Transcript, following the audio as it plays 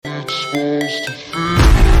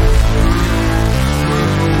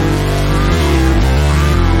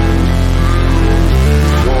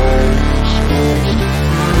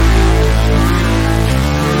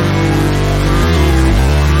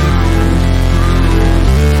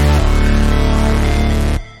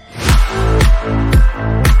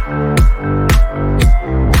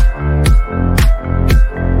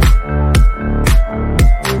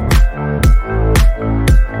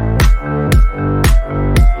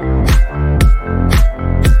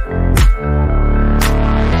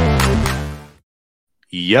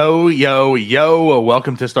Yo,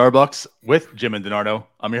 welcome to Starbucks with Jim and Donardo.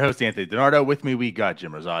 I'm your host, Anthony Donardo. With me, we got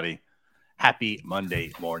Jim Rosati. Happy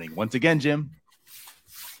Monday morning. Once again, Jim.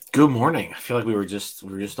 Good morning. I feel like we were just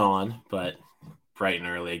on, but bright and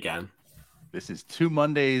early again. This is 2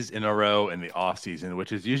 Mondays in a row in the off season,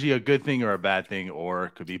 which is usually a good thing or a bad thing, or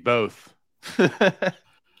it could be both.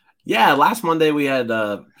 Yeah, last Monday we had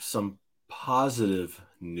some positive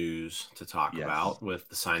news to talk about with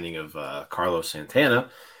the signing of Carlos Santana.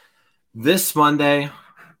 This Monday,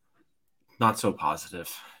 not so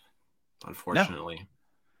positive, unfortunately.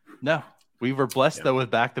 No. We were blessed, though,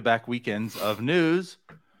 with back-to-back weekends of news.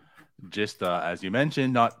 Just as you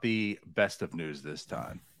mentioned, not the best of news this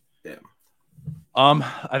time. Yeah.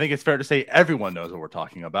 I think it's fair to say everyone knows what we're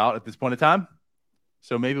talking about at this point in time.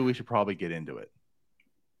 So maybe we should probably get into it.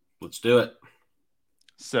 Let's do it.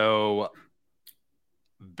 So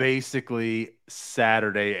basically,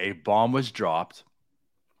 Saturday, a bomb was dropped.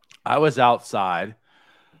 I was outside.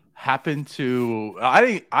 I didn't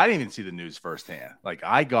even see the news firsthand. Like,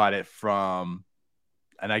 I got it from,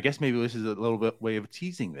 and I guess maybe this is a little bit way of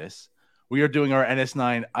teasing this. We are doing our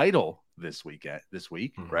NS9 Idol this week,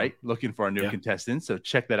 right? Looking for our new contestants. So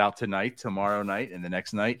check that out tonight, tomorrow night, and the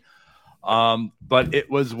next night. But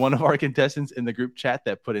it was one of our contestants in the group chat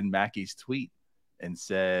that put in Mackey's tweet and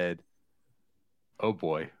said, "Oh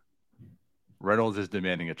boy, Reynolds is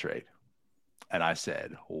demanding a trade." And I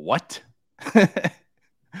said, "What?"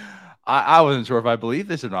 I wasn't sure if I believed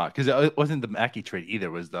this or not, because it wasn't the Mackey trade either.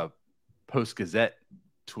 It was the Post-Gazette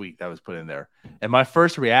tweet that was put in there. And my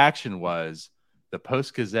first reaction was the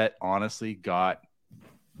Post-Gazette honestly got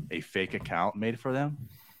a fake account made for them.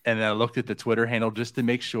 And then I looked at the Twitter handle just to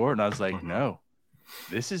make sure. And I was like, no,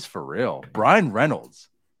 this is for real. Bryan Reynolds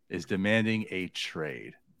is demanding a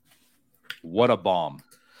trade. What a bomb.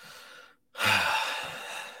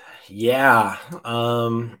 Yeah.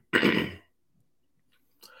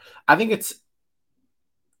 I think it's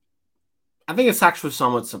actually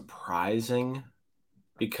somewhat surprising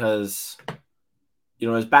because,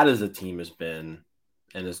 as bad as the team has been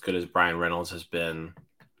and as good as Bryan Reynolds has been,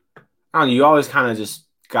 I don't know, you always kind of just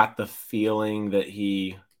got the feeling that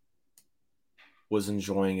he was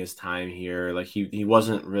enjoying his time here. Like he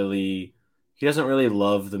doesn't really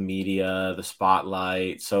love the media, the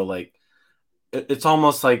spotlight. So like, it's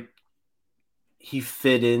almost like he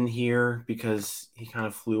fit in here because he kind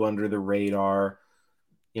of flew under the radar.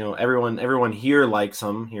 Everyone here likes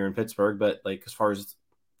him here in Pittsburgh, but like as far as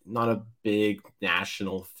not a big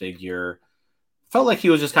national figure, felt like he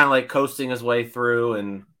was just kind of like coasting his way through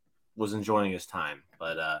and was enjoying his time.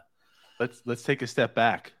 But let's take a step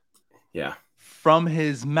back. Yeah. From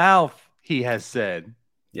his mouth, he has said,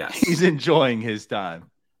 yes, he's enjoying his time.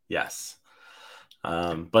 Yes.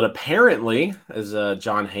 But apparently, as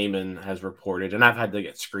John Heyman has reported, and I've had to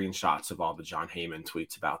get screenshots of all the John Heyman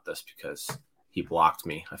tweets about this because he blocked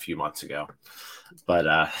me a few months ago.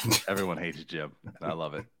 But everyone hates Jim, and I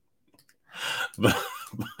love it.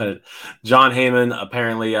 But John Heyman,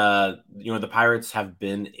 apparently, the Pirates have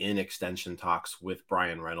been in extension talks with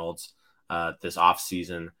Bryan Reynolds this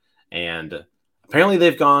offseason, and apparently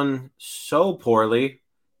they've gone so poorly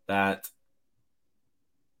that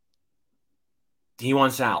he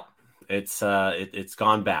wants out. It's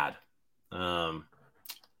gone bad.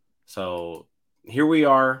 So here we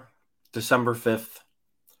are, December 5th,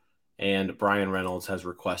 and Bryan Reynolds has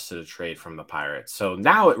requested a trade from the Pirates. So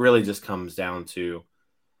now it really just comes down to,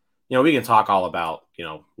 we can talk all about,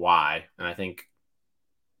 why. And I think,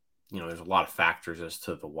 there's a lot of factors as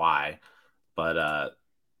to the why. But,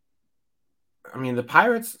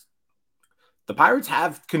 the Pirates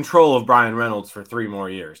have control of Bryan Reynolds for 3 more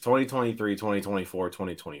years, 2023, 2024,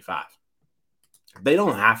 2025. They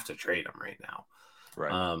don't have to trade him right now.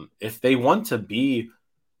 Right. If they want to be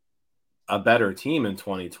a better team in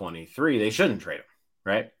 2023, they shouldn't trade him,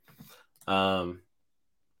 right?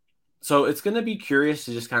 So it's going to be curious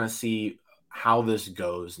to just kind of see how this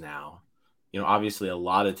goes now. Obviously a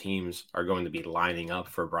lot of teams are going to be lining up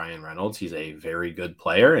for Bryan Reynolds. He's a very good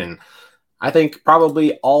player, and I think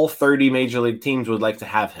probably all 30 major league teams would like to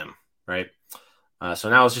have him, right? So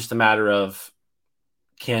now it's just a matter of,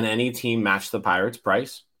 can any team match the Pirates'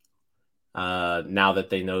 price? Now that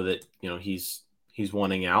they know that he's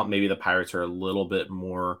wanting out, maybe the Pirates are a little bit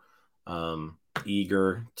more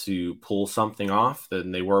eager to pull something off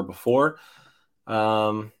than they were before.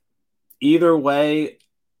 Either way,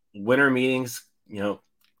 winter meetings,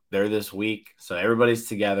 they're this week, so everybody's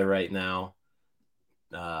together right now.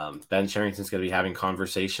 Ben Cherington's going to be having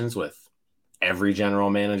conversations with every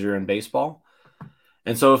general manager in baseball.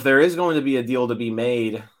 And so if there is going to be a deal to be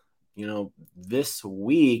made, this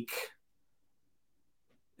week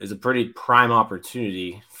is a pretty prime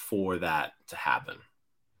opportunity for that to happen.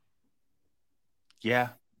 Yeah.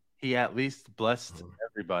 He at least blessed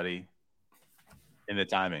everybody in the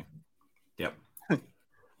timing. Yep.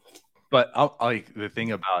 But the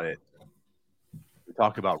thing about it, we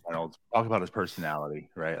talk about Reynolds, talk about his personality,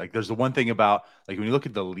 right? Like there's the one thing about, like, when you look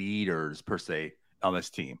at the leaders per se on this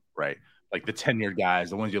team, right? Like the tenured guys,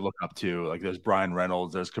 the ones you look up to, like there's Bryan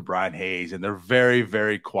Reynolds, there's Brian Hayes, and they're very,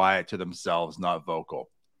 very quiet to themselves, not vocal.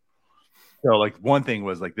 So like one thing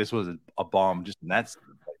was like, this was a bomb just in that scene.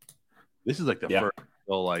 Like, this is like the first,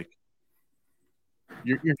 so like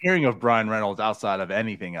you're hearing of Bryan Reynolds outside of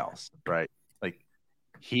anything else, right? Like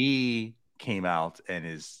he came out and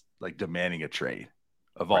is like demanding a trade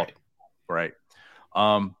of all, right?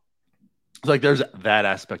 So like there's that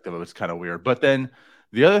aspect of it. It's kind of weird. But then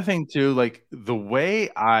the other thing too, like the way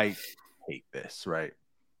I hate this, right?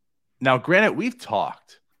 Now, granted, we've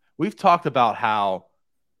talked about how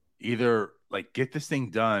either like get this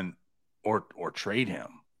thing done or trade him,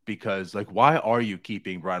 because like why are you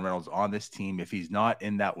keeping Bryan Reynolds on this team if he's not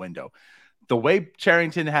in that window? The way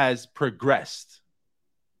Cherington has progressed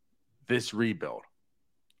this rebuild,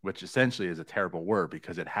 which essentially is a terrible word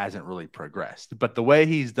because it hasn't really progressed, but the way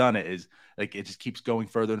he's done it is like it just keeps going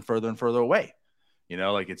further and further and further away.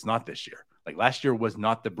 Like it's not this year. Like last year was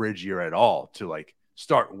not the bridge year at all to like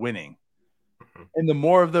start winning. And the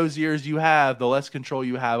more of those years you have, the less control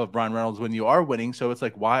you have of Bryan Reynolds when you are winning. So it's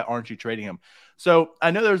like, why aren't you trading him? So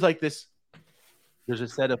I know there's a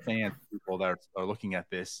set of fans, people that are looking at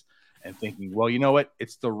this and thinking, well, you know what?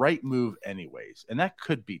 It's the right move anyways. And that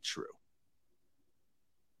could be true.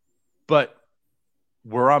 But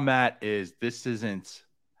where I'm at is this isn't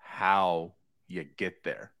how you get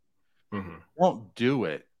there. Mm-hmm. Won't do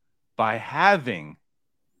it by having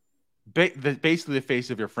basically the face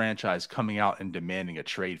of your franchise coming out and demanding a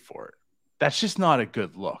trade for it. That's just not a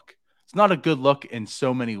good look. It's not a good look in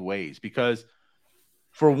so many ways because,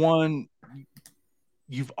 for one,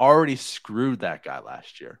 you've already screwed that guy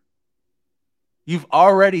last year. You've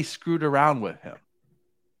already screwed around with him.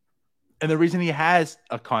 And the reason he has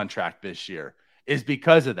a contract this year is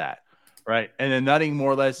because of that, right? And then Nutting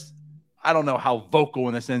more or less, I don't know how vocal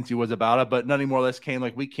in the sense he was about it, but Nutting more or less came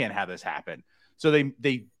like, we can't have this happen. So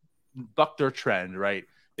they bucked their trend, right?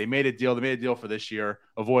 They made a deal for this year,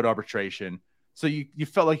 avoid arbitration. So you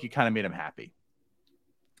felt like you kind of made him happy.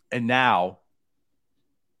 And now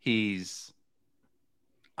he's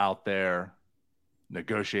out there,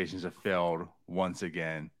 negotiations have failed once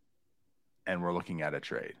again, and we're looking at a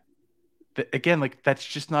trade. Again, like that's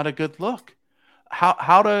just not a good look.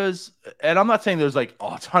 How does, and I'm not saying there's like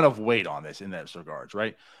a ton of weight on this in those regards,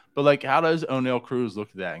 right? But like, how does O'Neill Cruz look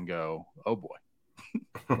at that and go, oh boy,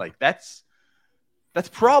 like that's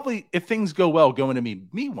probably, if things go well, going to be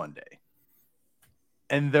me one day,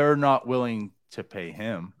 and they're not willing to pay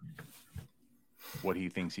him what he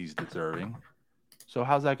thinks he's deserving. So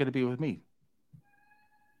how's that going to be with me?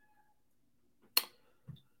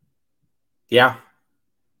 Yeah.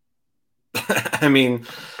 I mean,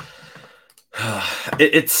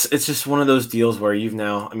 it's just one of those deals where you've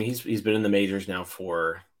now, I mean, he's been in the majors now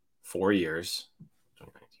for 4 years,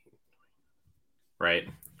 right?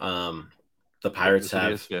 The Pirates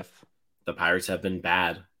have been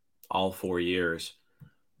bad all 4 years.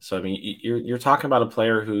 So I mean, you're talking about a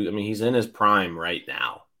player who, I mean, he's in his prime right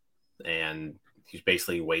now, and he's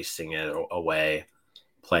basically wasting it away,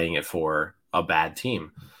 playing it for a bad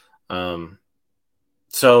team.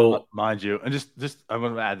 So mind you, and just I'm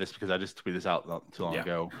going to add this because I just tweeted this out not too long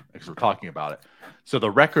ago because we're talking about it. So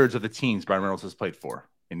the records of the teams Bryan Reynolds has played for: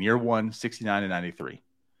 in year 1, 69 and 93;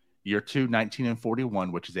 year 2, 19 and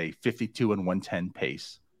 41, which is a 52 and 110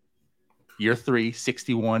 pace; year 3,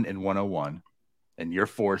 61 and 101; and year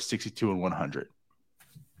 4, 62 and 100.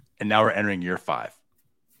 And now we're entering year 5.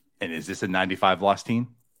 And is this a 95 loss team?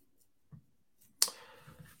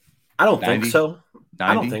 I don't think so.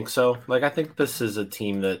 90? I don't think so. Like, I think this is a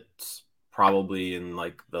team that's probably in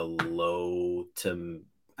like the low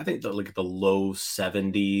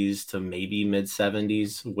 70s to maybe mid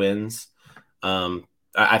 70s wins.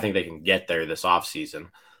 I think they can get there this offseason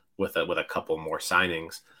with a couple more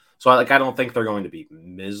signings. So I don't think they're going to be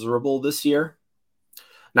miserable this year.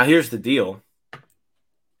 Now here's the deal.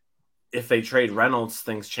 If they trade Reynolds,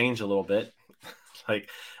 things change a little bit. like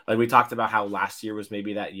we talked about how last year was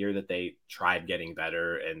maybe that year that they tried getting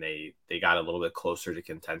better and they got a little bit closer to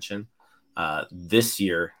contention. This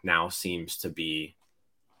year now seems to be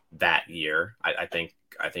that year. I think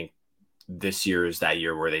this year is that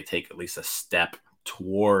year where they take at least a step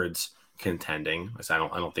towards contending. I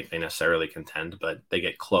don't think they necessarily contend, but they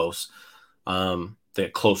get close. They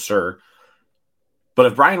get closer. But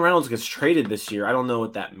if Bryan Reynolds gets traded this year, I don't know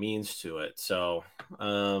what that means to it. So,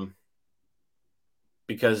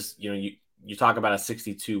 because you talk about a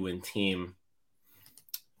 62-win team,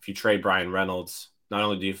 if you trade Bryan Reynolds, not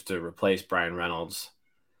only do you have to replace Bryan Reynolds,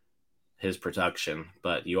 his production,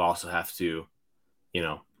 but you also have to,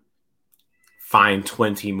 find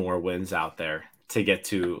 20 more wins out there to get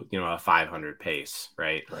to, a 500 pace,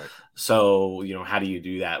 right? So, how do you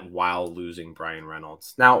do that while losing Bryan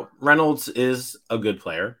Reynolds? Now, Reynolds is a good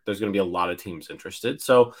player. There's going to be a lot of teams interested.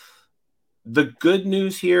 So the good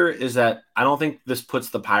news here is that I don't think this puts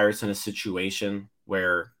the Pirates in a situation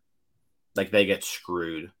where they get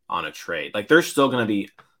screwed on a trade. There's still going to be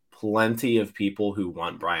plenty of people who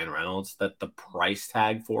want Bryan Reynolds, that the price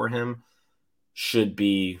tag for him should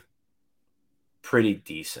be pretty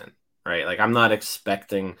decent, right? I'm not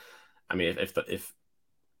expecting, if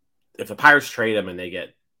the Pirates trade him and they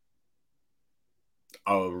get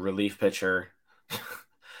a relief pitcher,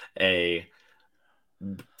 a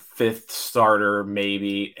fifth starter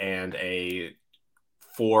maybe, and a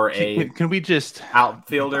can we just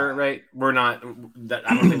outfielder, right? I don't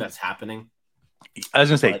think that's happening. I was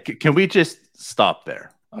gonna say, can we just stop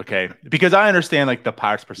there? Okay. Because I understand the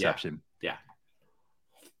Pirates perception. Yeah.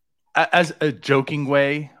 As a joking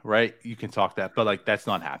way, right? You can talk that, but that's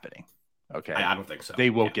not happening. Okay. I don't think so.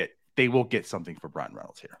 They will get something for Bryan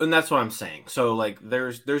Reynolds here. And that's what I'm saying. So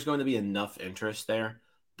there's going to be enough interest there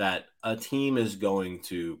that a team is going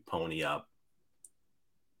to pony up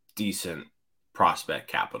decent prospect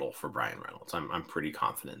capital for Bryan Reynolds. I'm pretty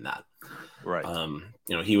confident in that. Right.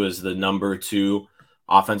 He was the number 2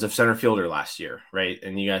 offensive center fielder last year, right?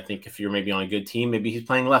 And you got to think, if you're maybe on a good team, maybe he's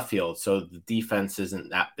playing left field, so the defense isn't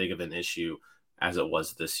that big of an issue as it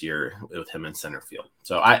was this year with him in center field.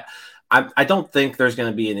 So I don't think there's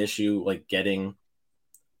going to be an issue getting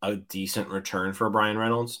a decent return for Bryan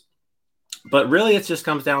Reynolds. But really, it just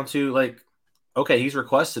comes down to okay, he's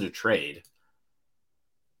requested a trade.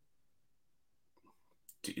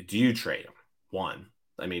 Do you trade him? One,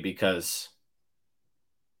 because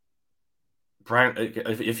Bryan,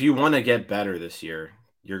 if you want to get better this year,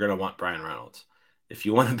 you're going to want Bryan Reynolds. If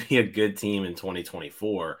you want to be a good team in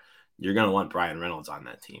 2024, you're going to want Bryan Reynolds on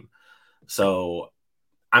that team. So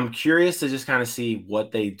I'm curious to just kind of see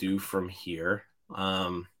what they do from here.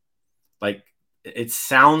 It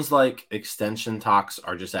sounds like extension talks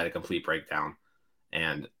are just at a complete breakdown,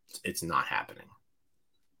 and it's not happening.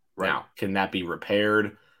 Right. Now, can that be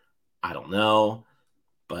repaired? I don't know,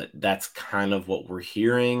 but that's kind of what we're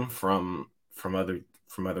hearing from other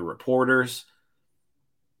reporters.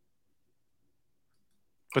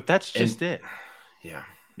 But that's just it. Yeah.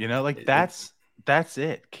 That's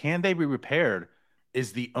it. Can they be repaired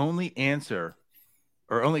is the only answer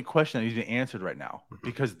or only question that needs to be answered right now,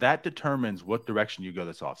 because that determines what direction you go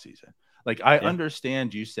this offseason. I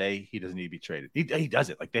understand you say he doesn't need to be traded. He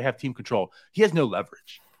doesn't. They have team control. He has no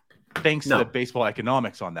leverage. Thanks to the baseball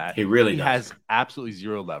economics on that. He has absolutely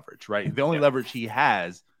zero leverage, right? The only leverage he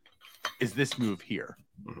has is this move here.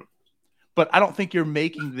 Mm-hmm. But I don't think you're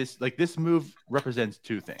making this this move represents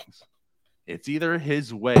two things. It's either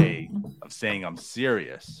his way of saying, I'm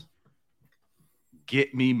serious,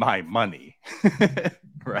 get me my money,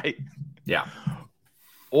 right? Yeah.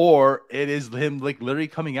 Or it is him literally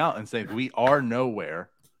coming out and saying, we are nowhere.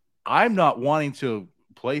 I'm not wanting to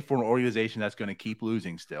play for an organization that's going to keep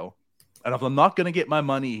losing still. And if I'm not going to get my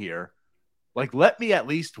money here, let me at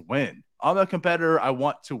least win. I'm a competitor. I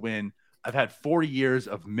want to win. I've had 40 years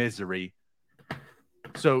of misery.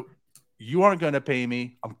 So you aren't going to pay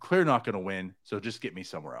me. I'm clearly not going to win. So just get me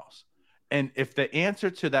somewhere else. And if the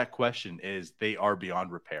answer to that question is they are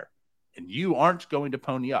beyond repair and you aren't going to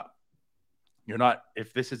pony up, you're not,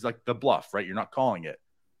 if this is the bluff, right? You're not calling it.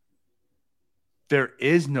 There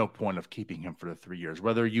is no point of keeping him for the 3 years,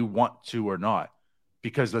 whether you want to or not,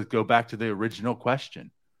 because let's go back to the original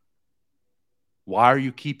question. Why are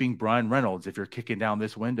you keeping Bryan Reynolds if you're kicking down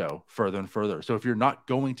this window further and further? So if you're not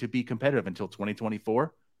going to be competitive until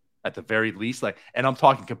 2024, at the very least, and I'm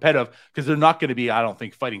talking competitive because they're not going to be, I don't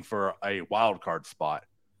think, fighting for a wild card spot.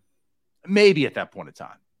 Maybe at that point in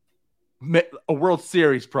time. A World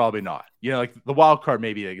Series, probably not. Like the wild card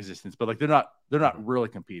may be in existence, but like they're not really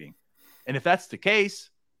competing. And if that's the case,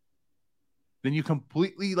 then you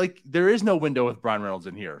completely like there is no window with Bryan Reynolds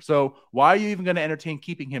in here. So why are you even going to entertain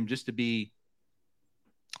keeping him just to be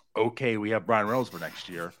okay? We have Bryan Reynolds for next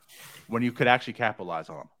year when you could actually capitalize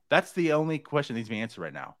on him. That's the only question that needs to be answered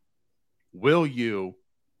right now. Will you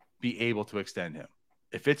be able to extend him?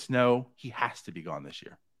 If it's no, he has to be gone this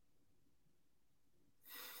year.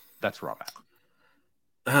 That's where I'm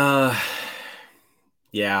at.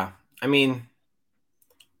 Yeah. I mean,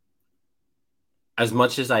 as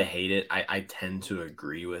much as I hate it, I tend to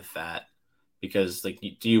agree with that because, like,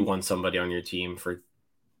 do you want somebody on your team for?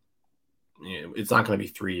 It's not going to be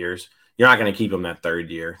 3 years. You're not going to keep them that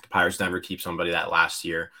third year. The Pirates never keep somebody that last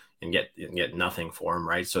year and get nothing for them,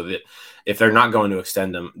 right? So that if they're not going to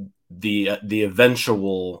extend them, the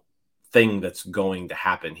eventual thing that's going to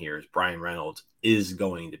happen here is Bryan Reynolds is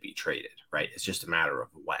going to be traded, right? It's just a matter of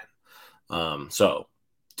when. So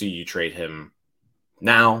do you trade him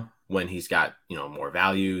now when he's got more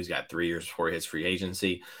value? He's got 3 years before his free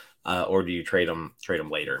agency, or do you trade him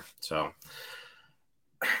later? So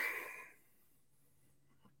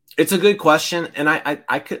it's a good question, and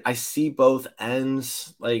I see both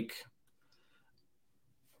ends. Like,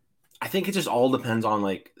 I think it just all depends on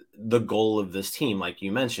like the goal of this team, like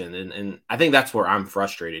you mentioned, and I think that's where I'm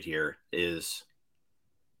frustrated here is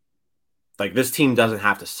like this team doesn't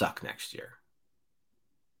have to suck next year,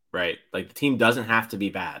 right? Like the team doesn't have to be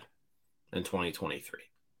bad in 2023.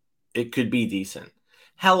 It could be decent.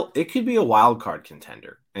 Hell, it could be a wild card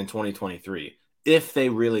contender in 2023 if they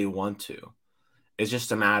really want to. It's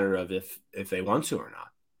just a matter of if they want to or not.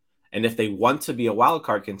 And if they want to be a wild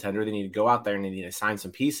card contender, they need to go out there and they need to sign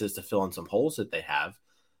some pieces to fill in some holes that they have.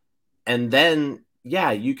 And then, yeah,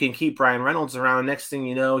 you can keep Bryan Reynolds around. Next thing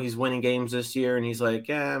you know, he's winning games this year, and he's like,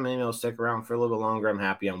 yeah, maybe I'll stick around for a little bit longer. I'm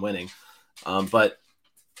happy I'm winning. But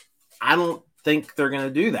I don't think they're going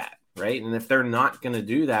to do that, right? And if they're not going to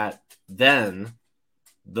do that, then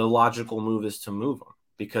the logical move is to move them.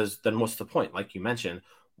 Because then what's the point? Like you mentioned,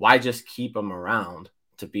 why just keep them around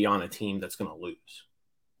to be on a team that's going to lose,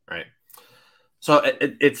 right? So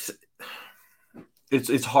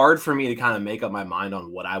it's hard for me to kind of make up my mind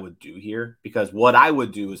on what I would do here, because what I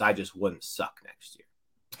would do is I just wouldn't suck next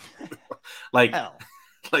year. like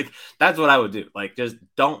that's what I would do. Like, just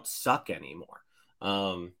don't suck anymore.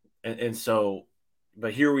 And so,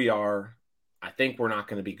 but here we are. I think we're not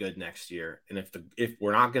going to be good next year. And if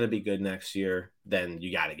we're not going to be good next year, then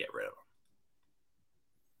you got to get rid of him.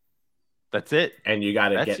 That's it. And you got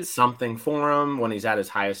to get something for him when he's at his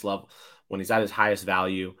highest level, when he's at his highest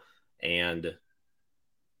value, and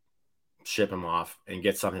ship him off and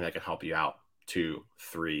get something that can help you out 2,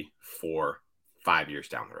 3, 4, 5 years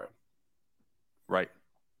down the road. Right.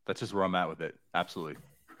 That's just where I'm at with it. Absolutely.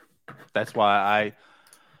 That's why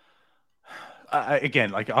I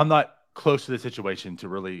again, like, I'm not close to the situation to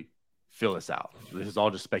really fill this out. This is all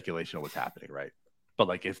just speculation of what's happening, right? But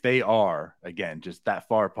like, if they are, again, just that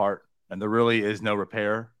far apart and there really is no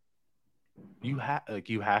repair, you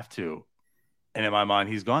have to. And in my mind,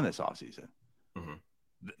 he's gone this offseason. Mm-hmm.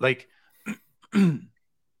 Like,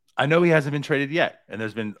 I know he hasn't been traded yet, and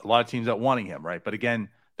there's been a lot of teams that wanting him, right? But again,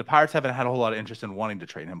 the Pirates haven't had a whole lot of interest in wanting to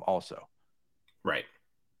trade him also. Right.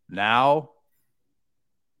 Now,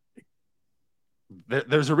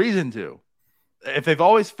 there's a reason to. If they've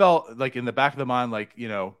always felt like in the back of the mind, like,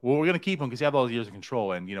 well, we're going to keep him because you have all those years of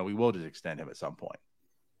control, and, we will just extend him at some point,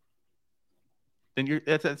 then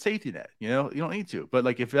that's a safety net. You don't need to. But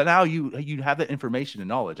like, if now you have that information and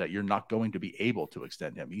knowledge that you're not going to be able to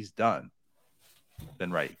extend him, he's done,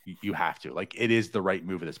 then right, you have to. Like, it is the right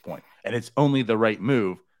move at this point. And it's only the right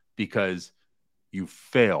move because you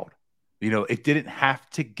failed. It didn't have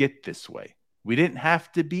to get this way. We didn't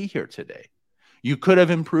have to be here today. You could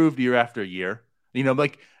have improved year after year.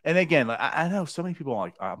 And again, like, I know so many people,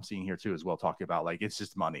 like I'm seeing here too as well, talking about like it's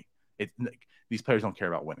just money. These players don't care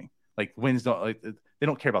about winning. Like, wins don't, like, they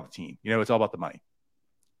don't care about the team. It's all about the money.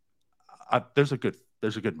 There's a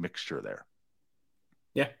good mixture there.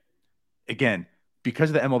 Yeah. Again,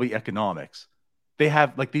 because of the MLB economics, they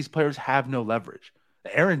have, like, these players have no leverage.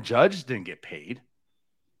 Aaron Judge didn't get paid.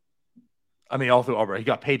 I mean, all through he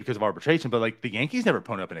got paid because of arbitration, but like the Yankees never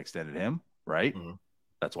ponied up and extended him, right? Mm-hmm.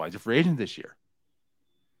 That's why he's a free agent this year.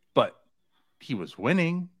 But he was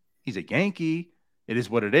winning. He's a Yankee. It is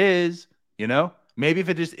what it is, Maybe if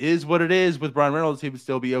it just is what it is with Bryan Reynolds, he would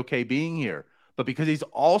still be okay being here. But because he's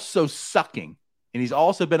also sucking, and he's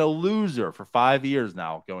also been a loser for 5 years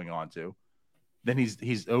now going on to, then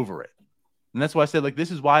he's over it. And that's why I said, like,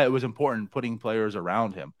 this is why it was important putting players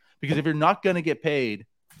around him, Because if you're not going to get paid,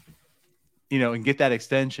 and get that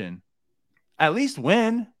extension, at least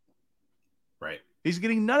win. Right. He's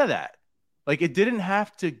getting none of that. Like, it didn't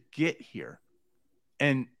have to get here.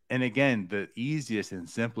 And again, the easiest and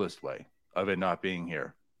simplest way of it not being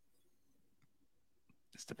here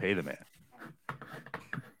is to pay the man.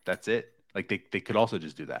 That's it. Like, they could also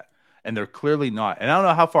just do that. And they're clearly not. And I don't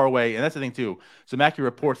know how far away. And that's the thing, too. So Mackey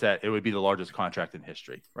reports that it would be the largest contract in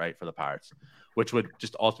history, right, for the Pirates, which would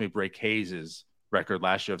just ultimately break Hayes' record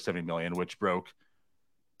last year of $70 million, which broke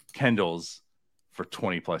Kendall's for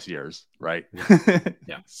 20 plus years, right?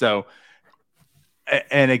 Yeah. So,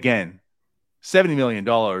 and again, $70 million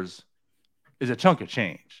is a chunk of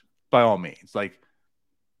change by all means. Like,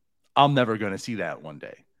 I'm never going to see that one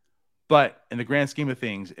day. But in the grand scheme of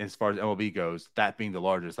things, as far as MLB goes, that being the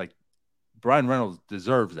largest, like, Bryan Reynolds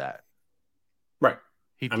deserves that. Right.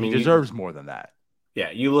 He deserves more than that. Yeah.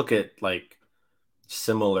 You look at like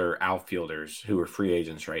similar outfielders who are free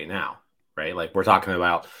agents right now, right? Like we're talking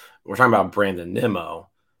about Brandon Nimmo,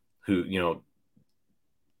 who,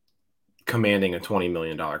 commanding a $20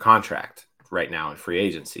 million contract right now in free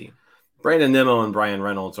agency. Brandon Nimmo and Bryan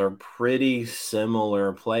Reynolds are pretty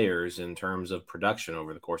similar players in terms of production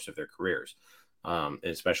over the course of their careers,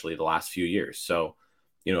 especially the last few years. So,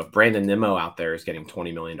 if Brandon Nimmo out there is getting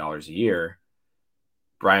 $20 million a year,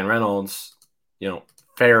 Bryan Reynolds,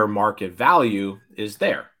 fair market value is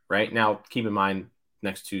there, right? Now, keep in mind,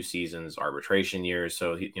 next 2 seasons, arbitration years.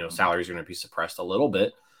 So, salaries are going to be suppressed a little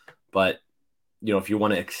bit. But, if you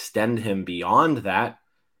want to extend him beyond that,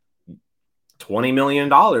 $20 million,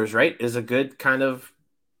 right, is a good kind of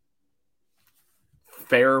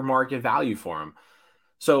fair market value for him.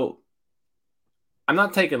 So I'm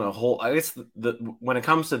not taking a whole, I guess when it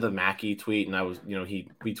comes to the Mackey tweet, and I was, we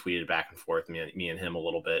tweeted back and forth, me and him a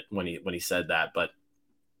little bit when he said that, but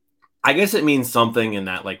I guess it means something in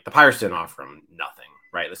that, like, the Pirates didn't offer him nothing,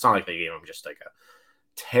 right? It's not like they gave him just like a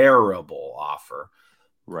terrible offer,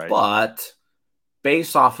 right? But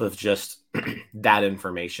based off of just that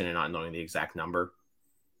information and not knowing the exact number,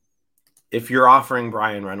 if you're offering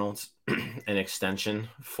Bryan Reynolds an extension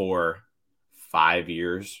for 5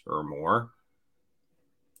 years or more,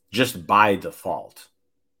 just by default,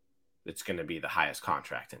 it's going to be the highest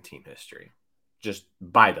contract in team history, just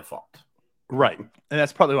by default. Right. And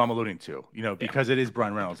that's probably what I'm alluding to, because it is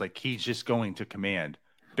Bryan Reynolds. Like, he's just going to command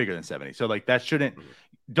bigger than 70. So, like, that shouldn't,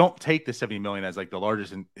 don't take the 70 million as like the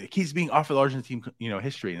largest, and he's being offered the largest in team,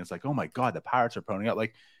 history. And it's like, oh my God, the Pirates are ponying up.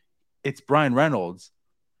 Like, it's Bryan Reynolds.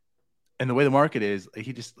 And the way the market is,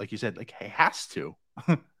 he just, like you said, like, he has to.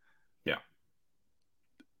 Yeah.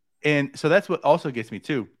 And so that's what also gets me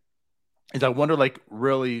too, is I wonder, like,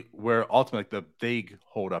 really where ultimately, like, the big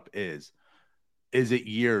holdup is it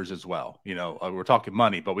years as well? We're talking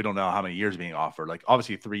money, but we don't know how many years being offered. Like,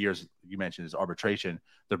 obviously 3 years you mentioned is arbitration.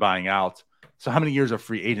 They're buying out. So how many years of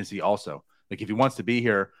free agency also? Like, if he wants to be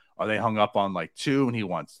here, are they hung up on like 2 and he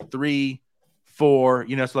wants 3, 4,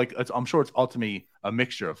 so like, I'm sure it's ultimately a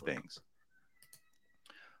mixture of things.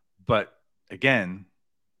 But again,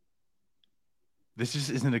 this just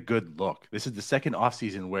isn't a good look. This is the second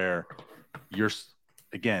offseason where you're,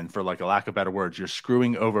 again, for like a lack of better words, you're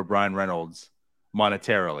screwing over Bryan Reynolds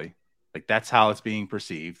monetarily. Like, that's how it's being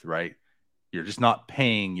perceived, right? You're just not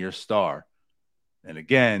paying your star. And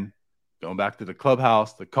again, going back to the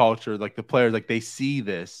clubhouse, the culture, like the players, like, they see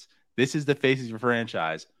this. This is the face of your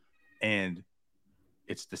franchise, and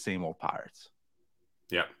it's the same old Pirates.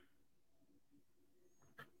 Yeah.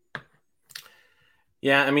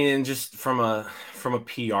 Yeah, I mean, and just from a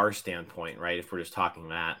PR standpoint, right? If we're just talking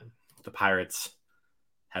that, the Pirates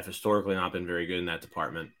have historically not been very good in that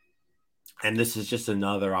department. And this is just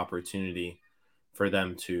another opportunity for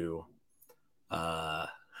them to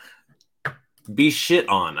be shit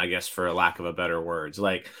on, I guess, for a lack of a better words.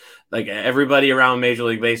 Like everybody around Major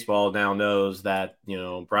League Baseball now knows that,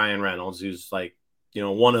 Bryan Reynolds, who's like,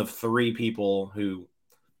 one of 3 people who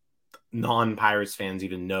non-Pirates fans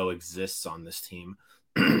even know exists on this team.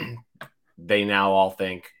 They now all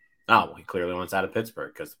think, oh, well, he clearly wants out of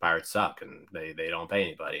Pittsburgh because the Pirates suck and they don't pay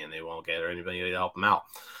anybody and they won't get anybody to help them out.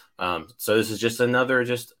 So this is just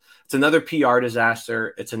another PR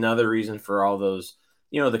disaster. It's another reason for all those,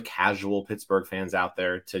 the casual Pittsburgh fans out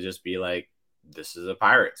there to just be like, this is the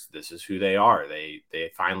Pirates. This is who they are.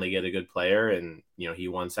 They finally get a good player and, he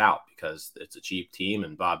wants out because it's a cheap team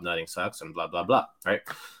and Bob Nutting sucks and blah, blah, blah. Right.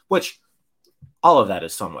 Which all of that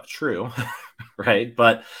is somewhat true. Right.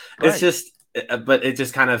 But it's just, but it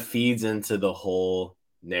just kind of feeds into the whole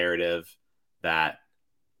narrative that,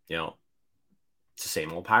 it's the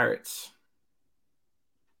same old Pirates.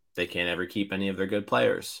 They can't ever keep any of their good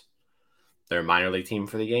players. they're a minor league team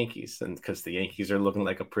for the Yankees, and because the Yankees are looking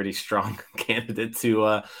like a pretty strong candidate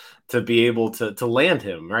to be able to land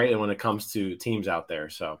him, right? And when it comes to teams out there,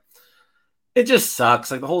 so it just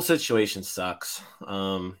sucks. Like the whole situation sucks.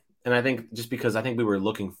 And I think just because I think we were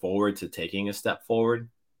looking forward to taking a step forward,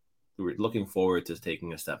 we were looking forward to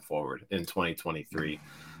taking a step forward in 2023,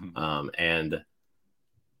 and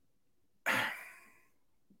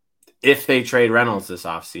if they trade Reynolds this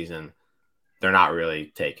offseason, they're not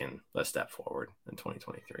really taking a step forward in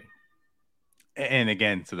 2023. And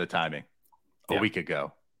again, to the timing, a week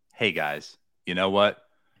ago, hey guys, you know what?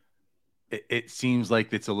 It seems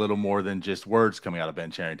like it's a little more than just words coming out of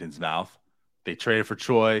Ben Cherington's mouth. They traded for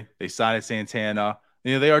Troy. They signed Santana.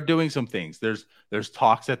 You know, they are doing some things. There's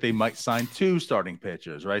talks that they might sign 2 starting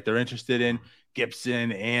pitchers, right? They're interested in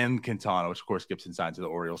Gibson and Quintana, which of course Gibson signed to the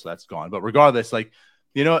Orioles, so that's gone. But regardless, like,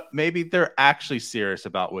 you know, maybe they're actually serious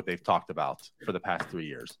about what they've talked about for the past 3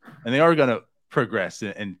 years, and they are going to progress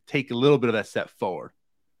and take a little bit of that step forward.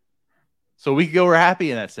 So a week ago, we're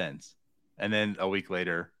happy in that sense. And then a week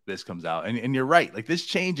later, this comes out. And you're right. Like, this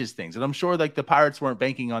changes things. And I'm sure, like, the Pirates weren't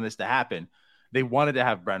banking on this to happen. They wanted to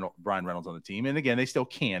have Bryan Reynolds on the team. And again, they still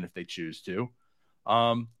can if they choose to.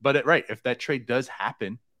 But if that trade does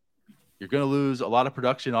happen, you're going to lose a lot of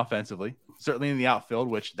production offensively, certainly in the outfield,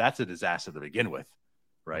 which that's a disaster to begin with,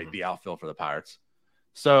 right? Mm-hmm. The outfield for the Pirates.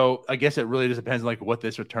 So I guess it really just depends on like what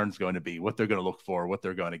this return is going to be, what they're going to look for, what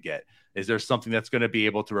they're going to get. Is there something that's going to be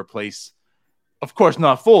able to replace, of course,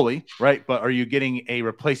 not fully, right? But are you getting a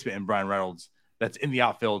replacement in Bryan Reynolds that's in the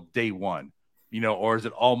outfield day one, you know, or is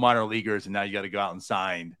it all minor leaguers and now you got to go out and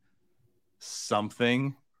sign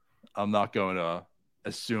something? I'm not going to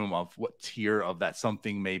assume of what tier of that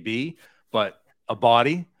something may be, but a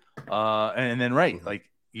body. And then, right, like,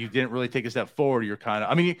 you didn't really take a step forward. You're kind of,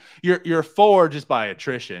 I mean, you're forward just by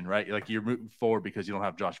attrition, right? Like, you're moving forward because you don't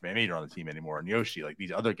have Josh Van Meter on the team anymore and Yoshi, like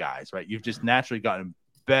these other guys, right? You've just naturally gotten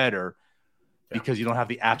better because you don't have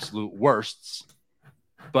the absolute worsts,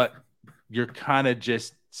 but you're kind of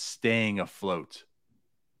just staying afloat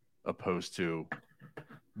opposed to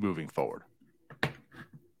moving forward.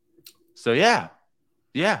 So yeah,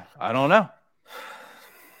 I don't know.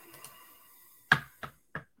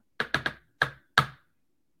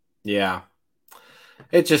 Yeah.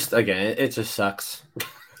 It just sucks.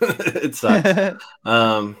 It sucks.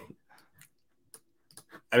 I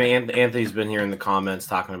mean, Anthony's been here in the comments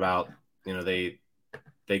talking about, you know,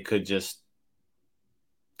 they could just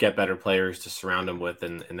get better players to surround them with,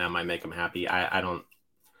 and that might make them happy. I don't,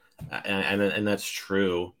 and that's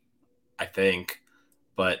true, I think,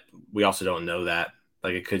 but we also don't know that.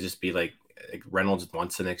 Like, it could just be like Reynolds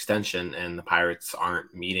wants an extension, and the Pirates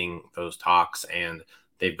aren't meeting those talks, and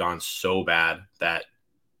they've gone so bad that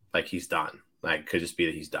like he's done. Like, could just be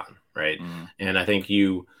that he's done, right? Mm-hmm. And I think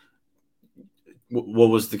what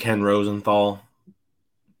was the Ken Rosenthal?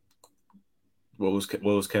 What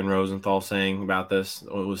was Ken Rosenthal saying about this?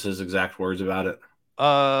 What was his exact words about it?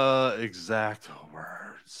 Exact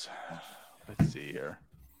words. Let's see here.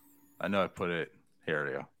 I know I put it. Here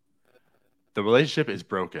we go. The relationship is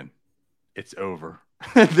broken. It's over.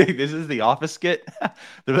 This is the Office skit.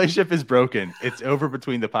 The relationship is broken. It's over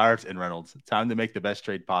between the Pirates and Reynolds. Time to make the best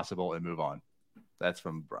trade possible and move on. That's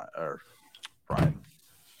from Brian.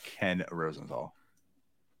 Ken Rosenthal.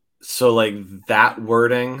 So, like, that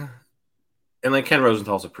wording, and like, Ken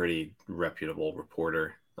Rosenthal's a pretty reputable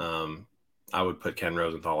reporter. I would put Ken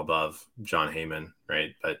Rosenthal above John Heyman,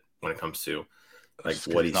 right? But when it comes to like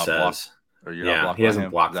what he says, he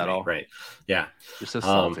hasn't blocked me, all? Right? Yeah, you're so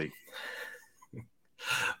salty.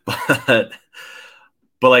 But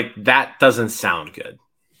like, that doesn't sound good,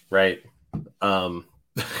 right?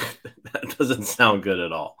 That doesn't sound good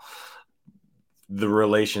at all. The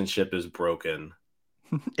relationship is broken.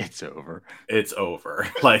 It's over. It's over.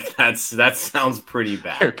 Like, that sounds pretty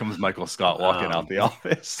bad. Here comes Michael Scott walking out the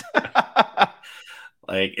office.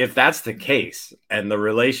 Like, if that's the case and the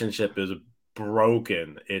relationship is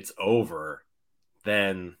broken, it's over,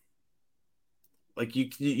 then like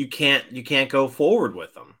you can't go forward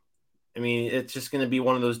with them. I mean, it's just going to be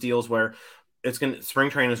one of those deals where spring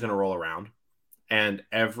training is going to roll around, and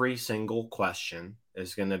every single question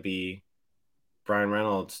is going to be, Bryan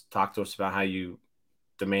Reynolds, talk to us about how you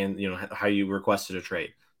demand, you know, how you requested a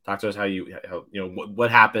trade. Talk to us how you know,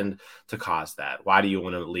 what happened to cause that. Why do you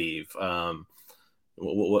want to leave?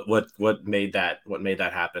 What made that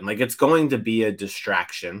happen? Like, it's going to be a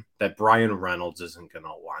distraction that Bryan Reynolds isn't going to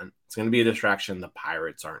want. It's going to be a distraction the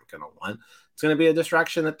Pirates aren't going to want. It's going to be a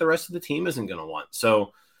distraction that the rest of the team isn't going to want.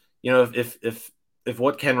 So, you know, if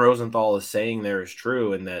what Ken Rosenthal is saying there is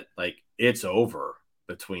true, and that like it's over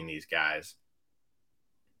between these guys,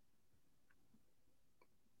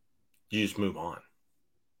 you just move on.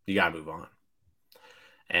 You got to move on.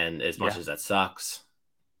 And as much as that sucks,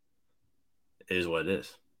 it is what it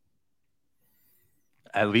is.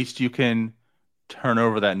 At least you can turn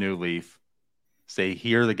over that new leaf, say,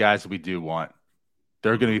 here are the guys that we do want.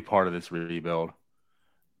 They're going to be part of this rebuild,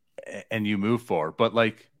 and you move forward. But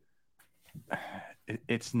like,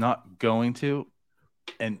 it's not going to.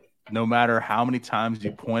 And no matter how many times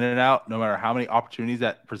you point it out, no matter how many opportunities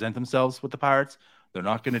that present themselves with the Pirates, they're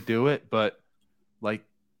not going to do it. But like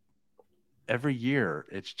every year,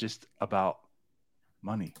 it's just about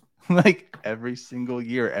money. Like every single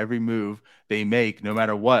year, every move they make, no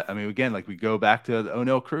matter what. I mean, again, like we go back to the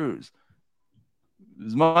O'Neill Cruz.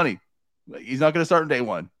 It's money. Like, he's not going to start on day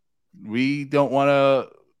one. We don't want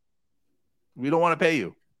to pay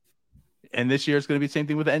you. And this year it's going to be the same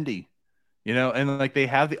thing with Endy, and like they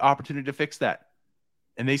have the opportunity to fix that.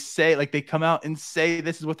 And they say, like, they come out and say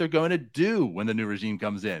this is what they're going to do when the new regime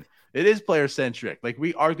comes in. It is player centric. Like,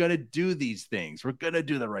 we are going to do these things. We're going to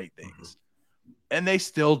do the right things. And they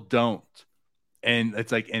still don't. And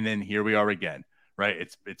it's like, and then here we are again, right?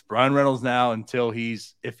 It's Bryan Reynolds now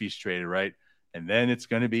if he's traded, right? And then it's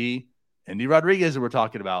going to be Endy Rodriguez that we're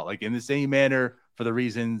talking about, like in the same manner for the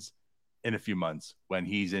reasons in a few months when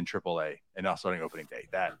he's in AAA and not starting opening day.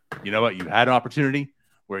 That, you know what? You had an opportunity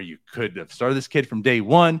where you could have started this kid from day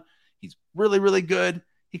one. He's really, really good.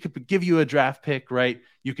 He could give you a draft pick, right?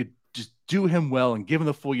 You could just do him well and give him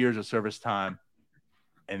the full years of service time,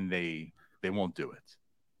 and they won't do it.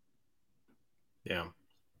 Yeah.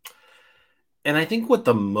 And I think what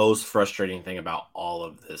the most frustrating thing about all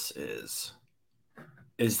of this is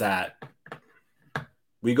that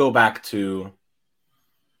we go back to,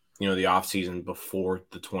 the offseason before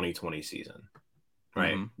the 2020 season,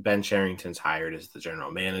 right? Mm-hmm. Ben Cherington's hired as the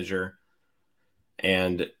general manager,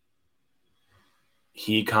 and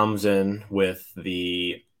he comes in with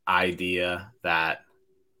the idea that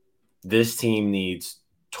this team needs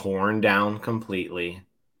torn down completely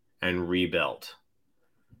and rebuilt.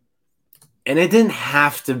 And it didn't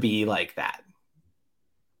have to be like that.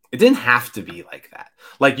 It didn't have to be like that.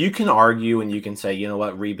 Like, you can argue and you can say, you know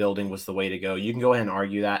what, rebuilding was the way to go. You can go ahead and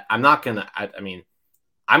argue that. I'm going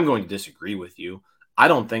to disagree with you. I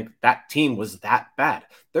don't think that team was that bad.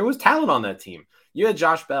 There was talent on that team. You had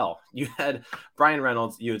Josh Bell. You had Bryan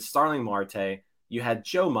Reynolds. You had Starling Marte. You had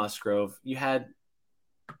Joe Musgrove. You had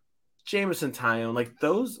Jameson Taillon. Like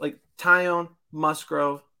those, like Taillon,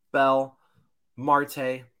 Musgrove, Bell,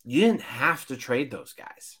 Marte. You didn't have to trade those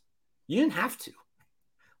guys. You didn't have to.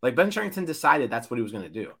 Like, Ben Cherington decided that's what he was going to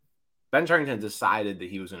do. Ben Cherington decided that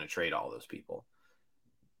he was going to trade all those people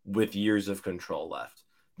with years of control left.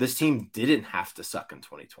 This team didn't have to suck in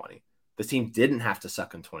 2020. This team didn't have to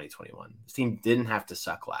suck in 2021. This team didn't have to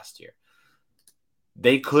suck last year.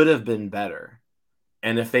 They could have been better.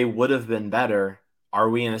 And if they would have been better, are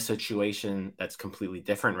we in a situation that's completely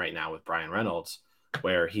different right now with Bryan Reynolds,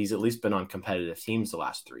 where he's at least been on competitive teams the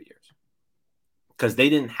last 3 years? Because they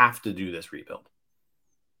didn't have to do this rebuild.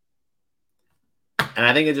 And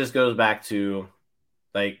I think it just goes back to,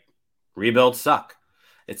 like, rebuilds suck.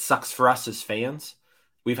 It sucks for us as fans.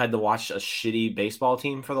 We've had to watch a shitty baseball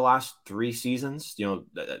team for the last 3 seasons,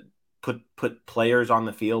 put players on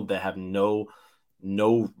the field that have no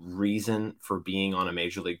reason for being on a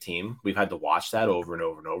major league team. We've had to watch that over and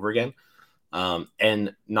over and over again.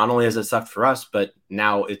 And not only has it sucked for us, but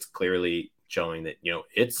now it's clearly showing that,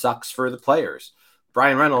 it sucks for the players.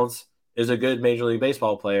 Bryan Reynolds is a good Major League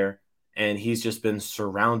Baseball player, and he's just been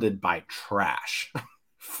surrounded by trash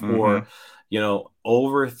for,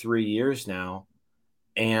 over 3 years now.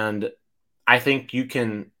 And I think you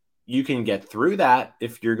can get through that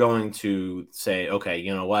if you're going to say, okay,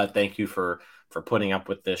 you know what? Thank you for putting up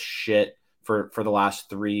with this shit for the last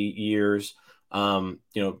 3 years.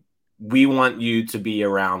 We want you to be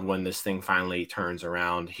around when this thing finally turns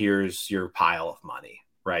around. Here's your pile of money,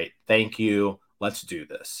 right? Thank you. Let's do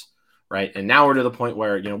this. Right. And now we're to the point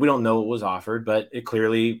where, we don't know what was offered, but it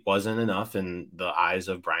clearly wasn't enough in the eyes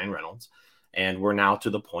of Bryan Reynolds. And we're now to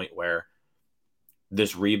the point where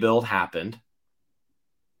this rebuild happened.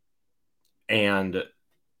 And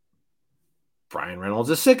Bryan Reynolds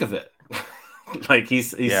is sick of it. Like, he's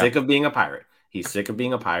sick of being a Pirate. He's sick of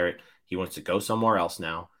being a Pirate. He wants to go somewhere else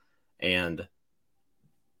now. And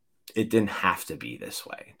it didn't have to be this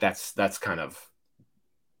way. That's kind of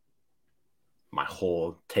my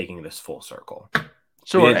whole taking this full circle.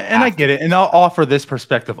 Sure. And I get it. And I'll offer this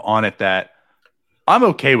perspective on it, that I'm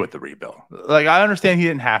okay with the rebuild. Like, I understand he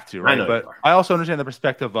didn't have to, right? But I also understand the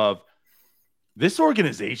perspective of this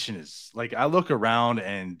organization is like, I look around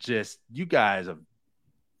and just, you guys have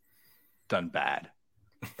done bad,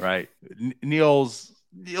 right? Neil's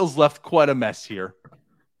Neil's left quite a mess here.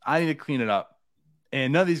 I need to clean it up.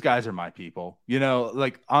 And none of these guys are my people. You know,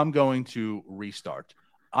 like I'm going to restart.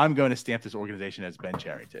 I'm going to stamp this organization as Ben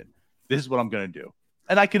Cherington. This is what I'm going to do.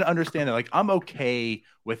 And I can understand that. Like I'm okay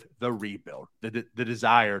with the rebuild, the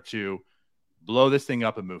desire to blow this thing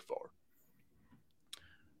up and move forward.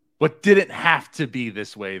 What didn't have to be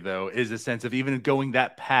this way, though, is a sense of even going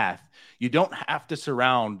that path. You don't have to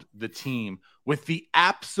surround the team with the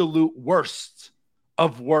absolute worst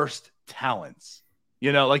of worst talents.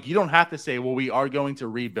 You know, like you don't have to say, well, we are going to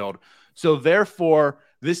rebuild. So therefore,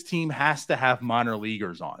 this team has to have minor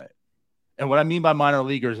leaguers on it. And what I mean by minor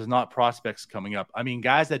leaguers is not prospects coming up. I mean,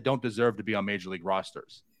 guys that don't deserve to be on major league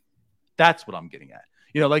rosters. That's what I'm getting at.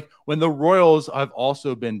 You know, like when the Royals have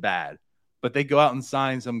also been bad, but they go out and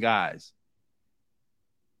sign some guys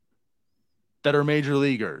that are major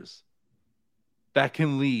leaguers that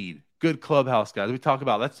can lead, good clubhouse guys. We talk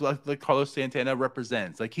about that's what Carlos Santana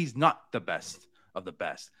represents. Like he's not the best of the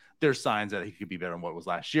best. There's signs that he could be better than what was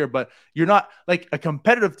last year, but you're not like a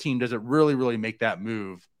competitive team doesn't really make that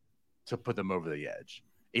move to put them over the edge.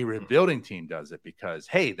 A rebuilding team does it because,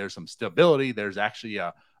 hey, there's some stability. There's actually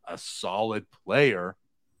a solid player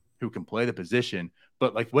who can play the position,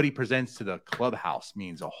 but like what he presents to the clubhouse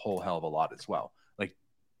means a whole hell of a lot as well. Like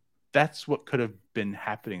that's what could have been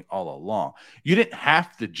happening all along. You didn't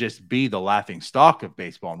have to just be the laughing stock of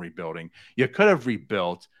baseball and rebuilding. You could have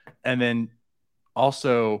rebuilt and then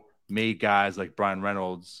also made guys like Bryan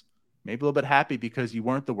Reynolds maybe a little bit happy because you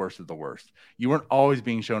weren't the worst of the worst. You weren't always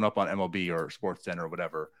being shown up on MLB or SportsCenter or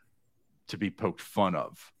whatever to be poked fun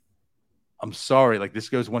of. I'm sorry. Like this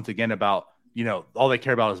goes once again about, you know, all they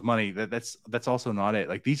care about is money. That's also not it.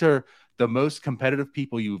 Like these are the most competitive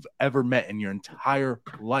people you've ever met in your entire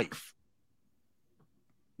life.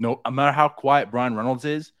 No matter how quiet Bryan Reynolds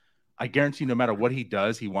is, I guarantee no matter what he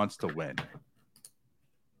does, he wants to win.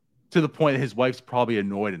 To the point that his wife's probably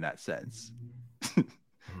annoyed in that sense.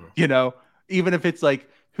 You know, even if it's like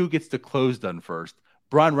who gets the close done first,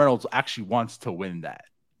 Bryan Reynolds actually wants to win that.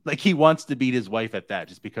 Like he wants to beat his wife at that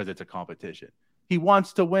just because it's a competition. He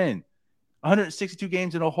wants to win. 162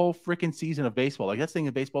 games in a whole freaking season of baseball. Like that's thing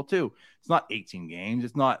in baseball too. It's not 18 games.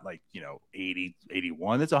 It's not like, 80,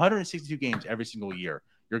 81. It's 162 games every single year.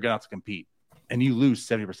 You're going to have to compete and you lose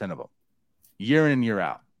 70% of them year in and year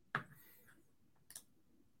out.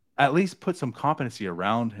 At least put some competency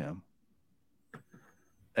around him.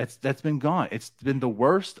 That's been gone. It's been the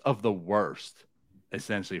worst of the worst,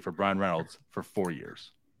 essentially, for Bryan Reynolds for 4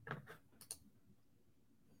 years.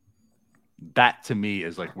 That to me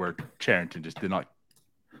is like where Cherington just did not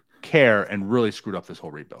care and really screwed up this whole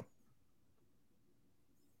rebuild.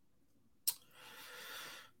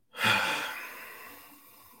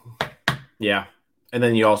 Yeah. And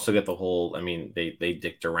then you also get the whole, I mean, they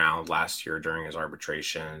dicked around last year during his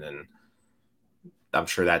arbitration, and I'm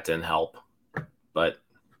sure that didn't help. But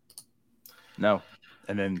no.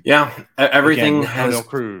 And then everything again, has O'Neill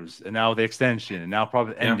Cruz, and now the extension, and now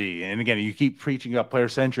probably Endy. And again, you keep preaching about player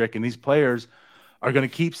centric, and these players are going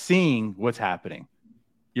to keep seeing what's happening.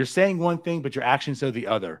 You're saying one thing, but your actions say the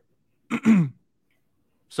other.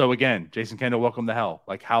 So again, Jason Kendall, welcome to hell.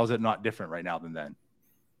 Like, how is it not different right now than then?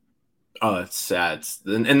 Oh, it's sad.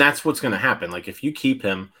 And that's what's going to happen. Like, if you keep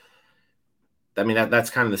him, I mean, that's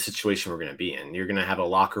kind of the situation we're going to be in. You're going to have a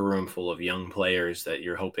locker room full of young players that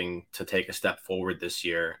you're hoping to take a step forward this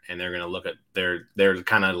year, and they're going to look at their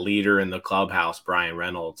kind of leader in the clubhouse, Bryan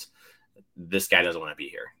Reynolds. This guy doesn't want to be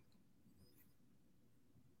here.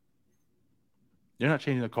 You're not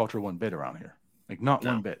changing the culture one bit around here. Like, not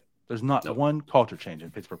one bit. There's not one culture change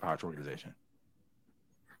in Pittsburgh Pirates organization.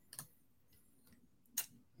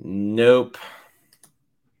 Nope.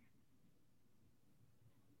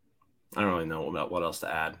 I don't really know about what else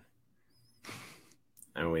to add.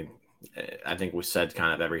 I think we said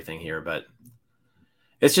kind of everything here, but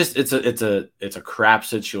it's just it's a crap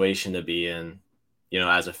situation to be in,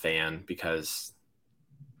 as a fan, because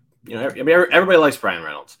everybody likes Bryan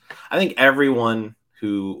Reynolds. I think everyone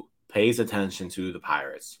who pays attention to the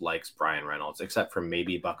Pirates likes Bryan Reynolds, except for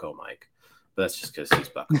maybe Bucko Mike, but that's just because he's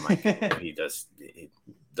Bucko Mike. He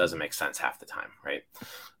doesn't make sense half the time, right?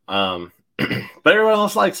 But everyone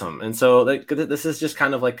else likes him, and so this is just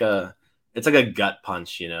kind of like it's like a gut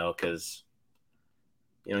punch, because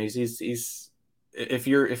he's if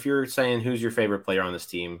you're saying who's your favorite player on this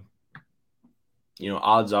team,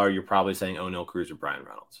 odds are you're probably saying O'Neill Cruz or Bryan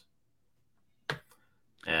Reynolds.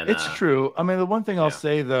 And it's true. I mean, the one thing I'll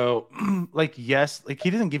say though, yes, he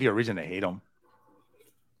doesn't give you a reason to hate him,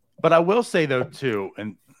 but I will say though too,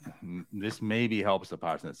 and this maybe helps the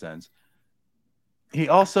Pirates in a sense. He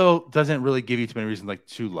also doesn't really give you too many reasons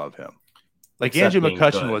to love him. Like except Andrew being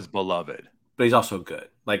McCutchen good. was beloved. But he's also good.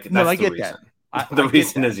 Like No, that's I the get reason. that. The I get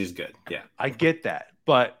reason that. is he's good. Yeah, I get that.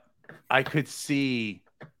 But I could see,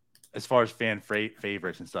 as far as fan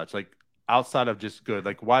favorites and such, like outside of just good,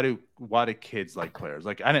 like why do kids like players?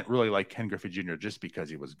 Like I didn't really like Ken Griffey Jr. just because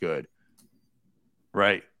he was good,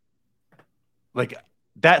 right? Like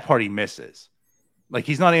that part he misses. Like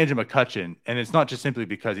he's not Andrew McCutchen, and it's not just simply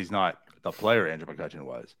because he's not the player Andrew McCutchen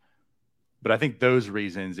was. But I think those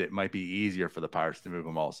reasons it might be easier for the Pirates to move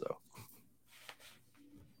him also.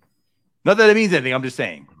 Not that it means anything. I'm just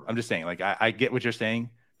saying. Like I get what you're saying.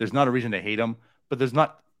 There's not a reason to hate him, but there's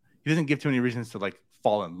not. He doesn't give too many reasons to like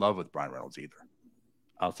fall in love with Bryan Reynolds either,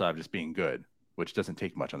 outside of just being good, which doesn't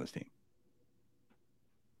take much on this team.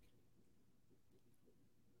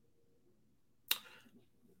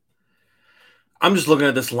 I'm just looking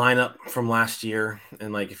at this lineup from last year,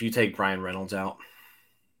 and like if you take Bryan Reynolds out,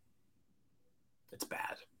 it's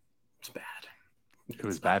bad. It's bad. It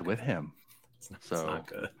was bad with him. It's not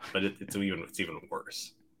good, but it's even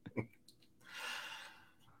worse.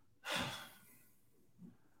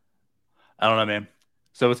 I don't know, man.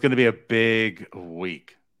 So it's going to be a big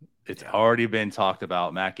week. It's already been talked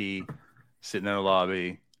about. Mackey sitting in the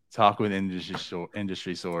lobby, talking with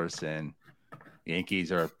industry source, and Yankees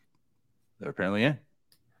they're apparently in.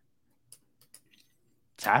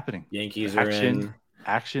 It's happening. Yankees are in.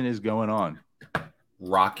 Action is going on.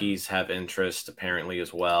 Rockies have interest apparently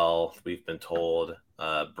as well. We've been told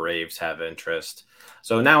Braves have interest.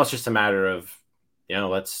 So now it's just a matter of,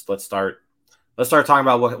 let's start talking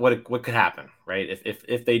about what could happen, right?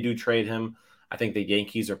 If they do trade him, I think the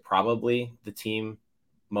Yankees are probably the team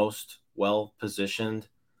most well positioned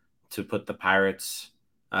to put the Pirates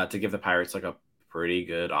to give the Pirates like a pretty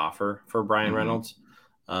good offer for Bryan Reynolds.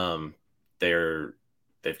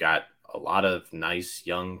 They've got a lot of nice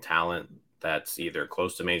young talent that's either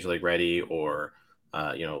close to major league ready or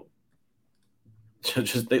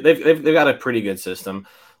just they've got a pretty good system,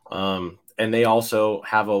 and they also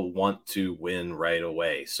have a want to win right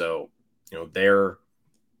away. So their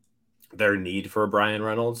need for Bryan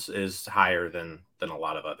Reynolds is higher than a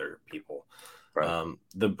lot of other people. Right.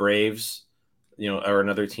 The Braves, are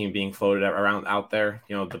another team being floated around out there.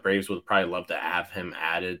 The Braves would probably love to have him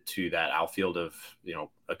added to that outfield of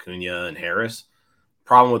Acuna and Harris.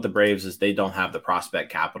 Problem with the Braves is they don't have the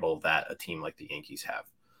prospect capital that a team like the Yankees have.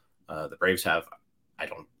 The Braves have, I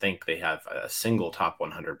don't think they have a single top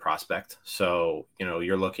 100 prospect. So,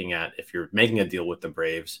 you're looking at, if you're making a deal with the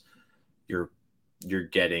Braves, you're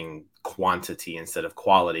getting quantity instead of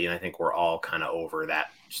quality. And I think we're all kind of over that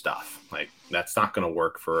stuff. Like that's not going to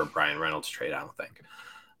work for a Bryan Reynolds trade, I don't think.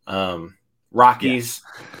 Rockies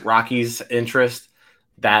interest,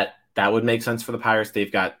 that would make sense for the Pirates.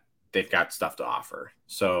 They've got stuff to offer.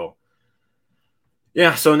 So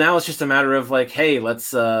yeah, so now it's just a matter of like, hey,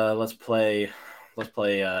 let's play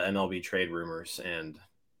MLB trade rumors, and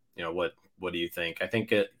what do you think? I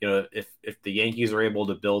think if the Yankees are able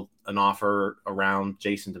to build an offer around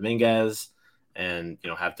Jason Dominguez, and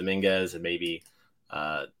have Dominguez and maybe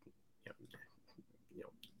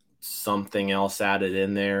something else added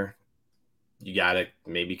in there, you got to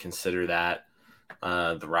maybe consider that.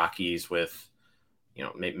 The Rockies with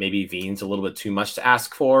maybe Veen's a little bit too much to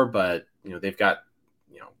ask for, but they've got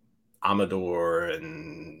Amador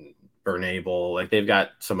and Bernabel, like they've got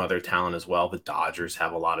some other talent as well. The Dodgers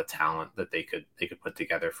have a lot of talent that they could put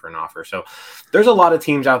together for an offer. So there's a lot of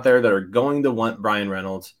teams out there that are going to want Bryan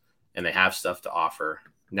Reynolds, and they have stuff to offer.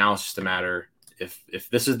 Now it's just a matter, if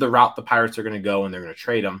this is the route the Pirates are going to go and they're going to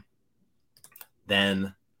trade him,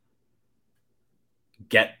 then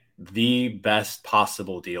get the best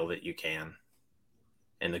possible deal that you can.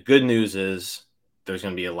 And the good news is there's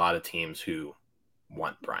going to be a lot of teams who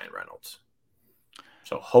want Bryan Reynolds.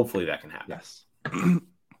 So hopefully that can happen. Yes.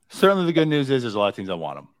 Certainly the good news is there's a lot of teams that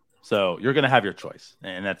want him. So you're going to have your choice.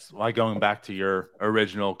 And that's why, going back to your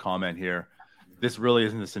original comment here, this really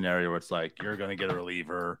isn't a scenario where it's like you're going to get a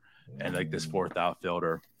reliever and like this fourth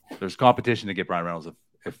outfielder. There's competition to get Bryan Reynolds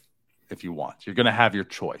if you want. You're going to have your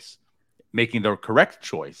choice. Making the correct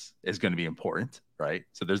choice is going to be important, right?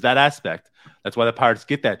 So there's that aspect. That's why the Pirates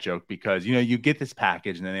get that joke, because you get this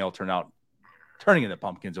package and then they all turning into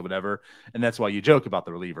pumpkins or whatever, and that's why you joke about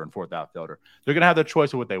the reliever and fourth outfielder. They're going to have their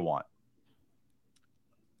choice of what they want.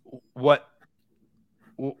 What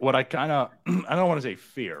I kind of I don't want to say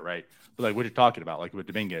fear, right? But like what you're talking about, like with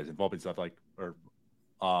Dominguez involving stuff like or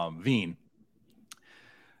Veen,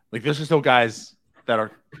 like there's just no guys that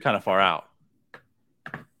are kind of far out.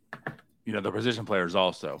 The position players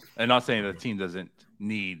also, and not saying the team doesn't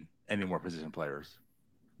need any more position players,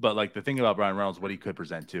 But like the thing about Bryan Reynolds, what he could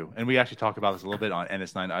present to, and we actually talk about this a little bit on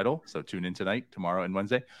NS9 Idol. So tune in tonight, tomorrow, and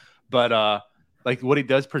Wednesday. But like what he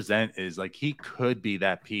does present is like he could be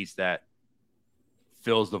that piece that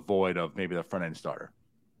fills the void of maybe the front end starter.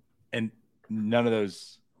 And none of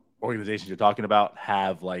those organizations you're talking about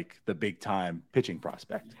have like the big time pitching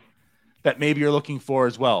prospect that maybe you're looking for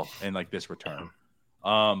as well in like this return.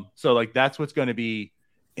 So like that's what's going to be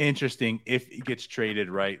interesting if it gets traded,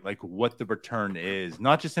 right? Like what the return is,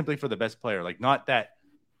 not just simply for the best player, like not that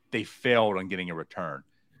they failed on getting a return.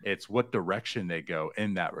 It's what direction they go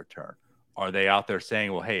in that return. Are they out there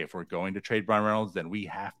saying, well, hey, if we're going to trade Bryan Reynolds, then we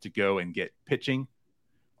have to go and get pitching?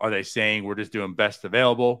 Are they saying we're just doing best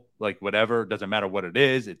available, like whatever, doesn't matter what it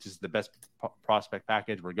is, it's just the best prospect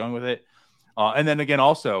package, we're going with it? And then again,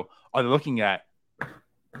 also, are they looking at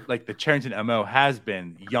like the Cherington MO has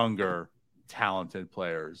been younger, talented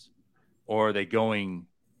players, or are they going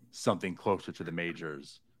something closer to the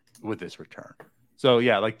majors with this return? So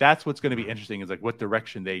yeah, like that's what's going to be interesting is like what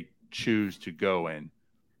direction they choose to go in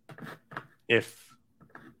if,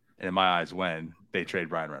 and in my eyes, when they trade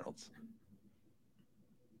Bryan Reynolds.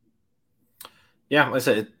 Yeah, like I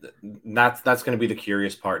said, that's going to be the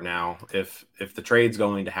curious part now. If the trade's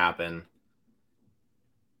going to happen,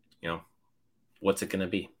 what's it going to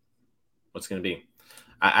be? What's going to be?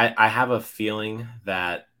 I have a feeling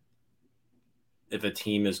that if a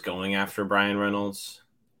team is going after Bryan Reynolds,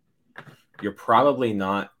 you're probably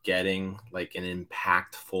not getting like an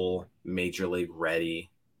impactful major league ready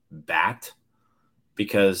bat,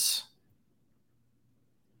 because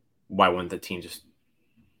why wouldn't the team just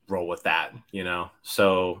roll with that,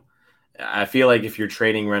 So I feel like if you're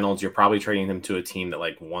trading Reynolds, you're probably trading him to a team that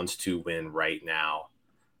like wants to win right now,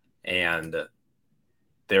 and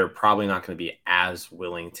they're probably not going to be as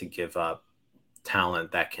willing to give up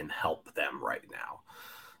talent that can help them right now.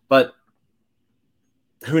 But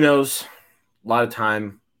who knows? A lot of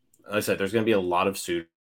time, like I said, there's going to be a lot of suit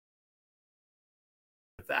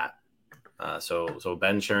with that. So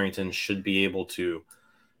Ben Cherington should be able to,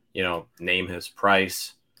 name his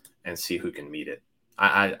price and see who can meet it.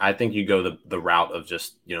 I think you go the route of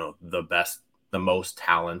just, the best, the most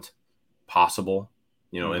talent possible,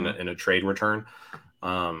 in a trade return.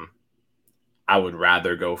 I would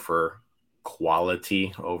rather go for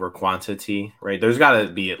quality over quantity, right? There's got to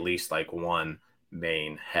be at least like one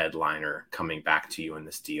main headliner coming back to you in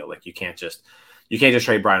this deal. Like you can't just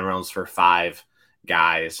trade Bryan Reynolds for 5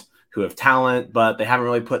 guys who have talent, but they haven't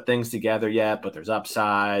really put things together yet, but there's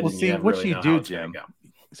upside. Well, and see, what really you do, Jim.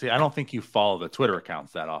 See, I don't think you follow the Twitter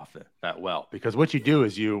accounts that well, because what you do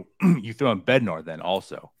is you throw in Bednar then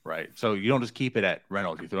also, right? So you don't just keep it at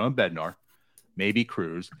Reynolds. You throw in Bednar, maybe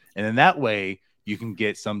Cruz, and then that way you can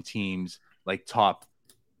get some teams like top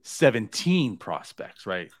 17 prospects,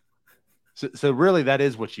 right? So really, that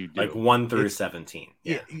is what you do, like 1 through 17.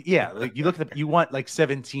 Yeah. Like you look at you want like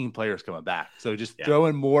 17 players coming back, so just throw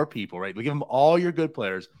in more people, right? Give them all your good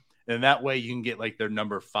players, and that way you can get like their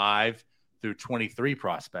number 5 through 23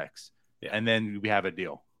 prospects, and then we have a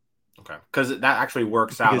deal. Okay, because that actually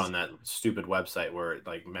works out on that stupid website where it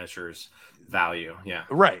like measures value. Yeah,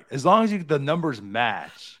 right. As long as the numbers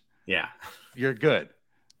match, you're good.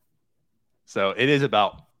 So it is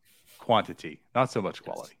about quantity, not so much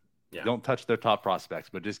quality. Yeah. Don't touch their top prospects,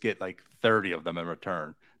 but just get like 30 of them in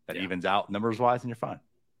return. That evens out numbers wise, and you're fine.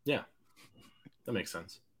 Yeah, that makes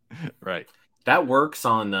sense. Right. That works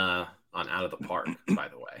on Out of the Park, by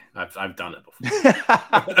the way. I've done it before.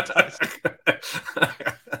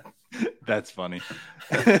 That's funny.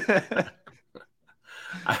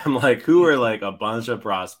 I'm like, who are like a bunch of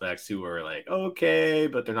prospects who are like, okay,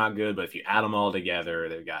 but they're not good. But if you add them all together,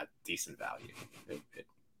 they've got decent value.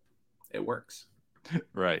 It works.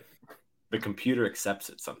 Right. The computer accepts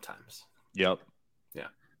it sometimes. Yep. Yeah.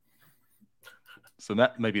 So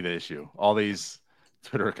that may be the issue. All these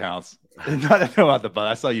Twitter accounts. Not about the butt.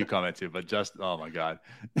 I saw you comment too, but just oh my god,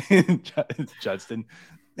 Judson,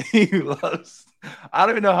 he loves. I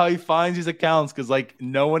don't even know how he finds these accounts because like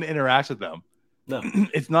no one interacts with them. No,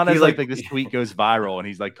 it's not as like this tweet goes viral and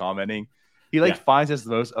he's like commenting. He finds us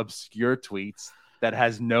the most obscure tweets that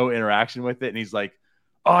has no interaction with it, and he's like,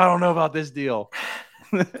 "Oh, I don't know about this deal."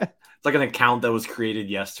 It's like an account that was created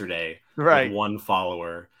yesterday, right? With 1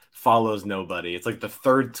 follower, follows nobody. It's like the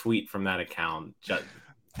 3rd tweet from that account.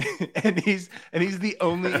 and he's the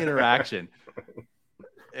only interaction,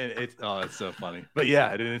 and it's so funny. But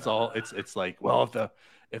yeah, it's like, well,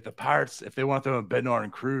 if the Pirates, if they want to throw in Bednar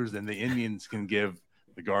and Cruz, then the Indians can give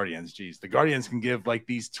the Guardians can give like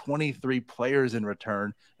these 23 players in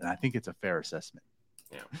return, and I think it's a fair assessment.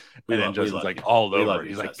 Yeah, and then Justin's like all over.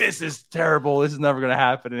 He's like, this is terrible. This is never going to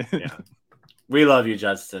happen. We love you,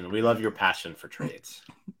 Justin. We love your passion for trades.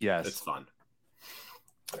 Yes. It's fun.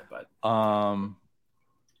 But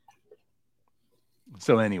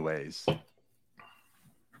so anyways,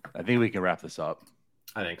 I think we can wrap this up.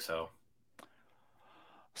 I think so.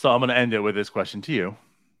 So I'm going to end it with this question to you,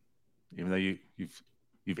 even though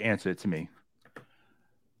you've answered it to me.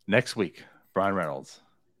 Next week, Bryan Reynolds,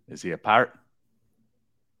 is he a Pirate?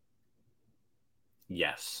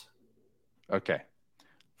 Yes. Okay.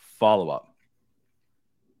 Follow up.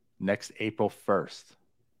 Next April 1st,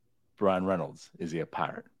 Bryan Reynolds, is he a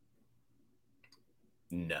Pirate?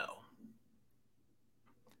 No.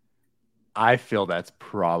 I feel that's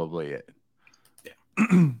probably it.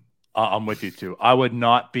 Yeah. I'm with you too. I would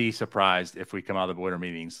not be surprised if we come out of the winter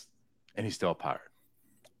meetings and he's still a Pirate.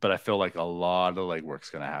 But I feel like a lot of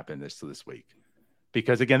legwork's going to happen this week.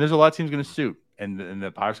 Because, again, there's a lot of teams going to suit. And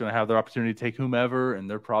the Pirates are going to have their opportunity to take whomever, and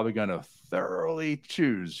they're probably going to thoroughly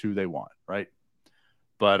choose who they want, right?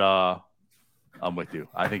 But I'm with you.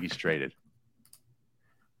 I think he's traded.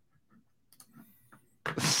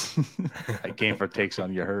 I came for takes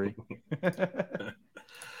on your hurry.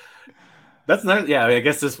 That's not, yeah. I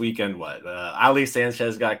guess this weekend, what? Ali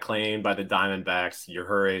Sanchez got claimed by the Diamondbacks.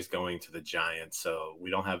 Yurhuri is going to the Giants, so we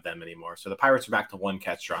don't have them anymore. So the Pirates are back to one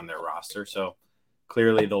catcher on their roster. So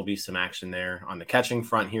clearly there'll be some action there on the catching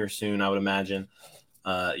front here soon, I would imagine.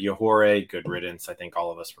 Yurhuri, good riddance. I think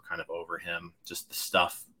all of us were kind of over him. Just the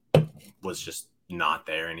stuff was just not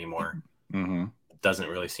there anymore. Mm-hmm. Doesn't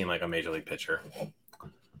really seem like a major league pitcher.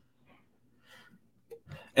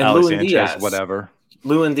 And Ali Lewin Sanchez, Diaz, whatever.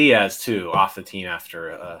 Lewin Diaz, too, off the team after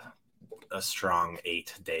a strong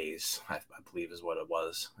 8 days, I believe is what it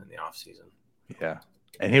was in the offseason. Yeah.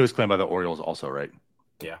 And he was claimed by the Orioles also, right?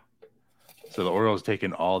 Yeah. So the Orioles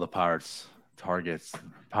taking all the Pirates targets.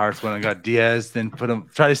 Pirates went and got Diaz, then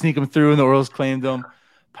try to sneak him through, and the Orioles claimed him.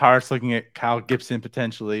 Pirates looking at Kyle Gibson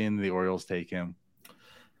potentially, and the Orioles take him.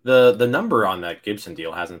 The number on that Gibson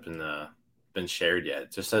deal hasn't been shared yet.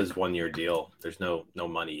 It just says 1 year deal. There's no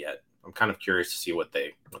money yet. I'm kind of curious to see what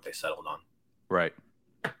they settled on. Right.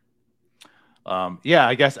 Yeah,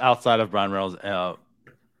 I guess outside of Bryan Reynolds,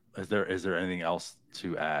 is there anything else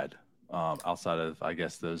to add outside of, I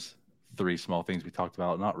guess, those 3 small things we talked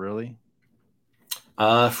about? Not really.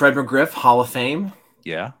 Fred McGriff, Hall of Fame.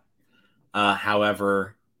 Yeah.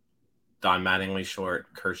 However, Don Mattingly short,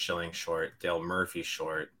 Kurt Schilling short, Dale Murphy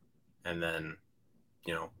short, and then,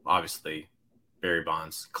 obviously Barry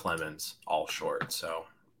Bonds, Clemens, all short. So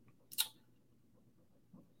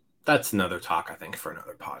that's another talk, I think, for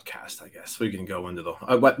another podcast. I guess we can go into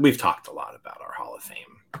what we've talked a lot about our Hall of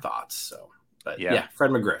Fame thoughts. So, but yeah, Fred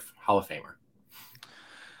McGriff, Hall of Famer.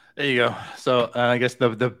 There you go. So I guess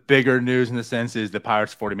the bigger news in the sense is the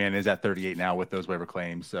Pirates 40-man is at 38 now with those waiver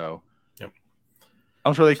claims. So yep.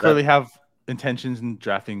 I'm sure they clearly have intentions in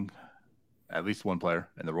drafting at least one player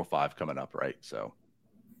in the Rule 5 coming up, right? So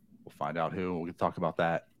we'll find out who. We'll talk about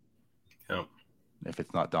that. Yep. If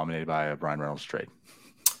it's not dominated by a Bryan Reynolds trade.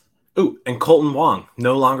 Ooh, and Colton Wong,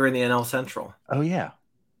 no longer in the NL Central. Oh, yeah.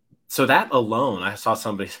 So that alone, I saw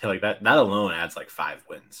somebody say like that alone adds like 5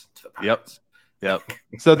 wins to the Pirates. Yep.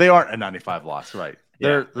 So they aren't a 95 loss, right?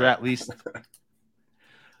 They're at least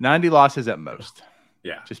 90 losses at most.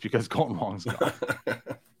 Yeah. Just because Colton Wong's gone.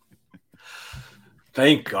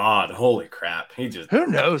 Thank God. Holy crap. Who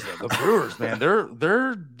knows though? The Brewers, man,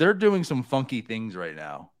 they're doing some funky things right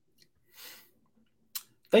now.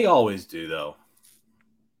 They always do though.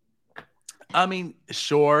 I mean,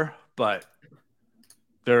 sure, but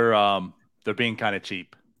they're being kind of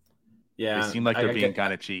cheap. Yeah. They seem like they're being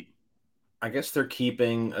kind of cheap. I guess they're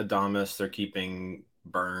keeping Adames, they're keeping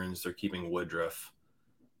Burns, they're keeping Woodruff.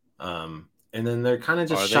 And then they're kind of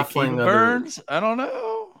just shuffling Burns. I don't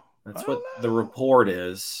know. That's what the report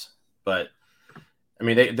is, but I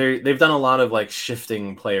mean they've done a lot of like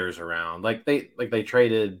shifting players around. Like they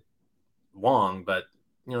traded Wong, but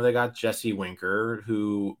they got Jesse Winker,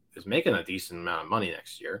 who is making a decent amount of money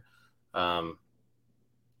next year. They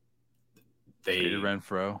traded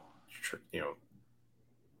Renfroe.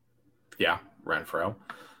 Yeah, Renfroe.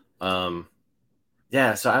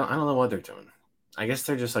 Yeah, so I don't know what they're doing. I guess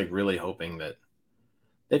they're just like really hoping that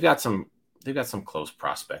they've got some close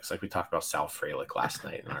prospects, like we talked about Sal Frelick last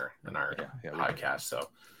night in our podcast. So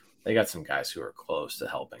they got some guys who are close to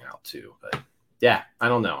helping out too. But yeah, I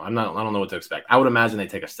don't know. I don't know what to expect. I would imagine they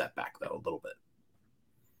take a step back though, a little bit.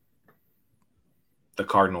 The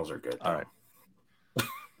Cardinals are good. All right.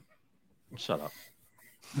 Shut up.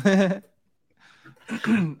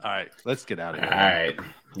 All right, let's get out of here. All right.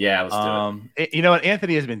 Yeah, let's do it. You know what?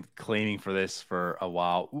 Anthony has been claiming for this for a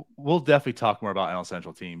while. We'll definitely talk more about NL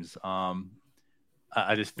Central teams.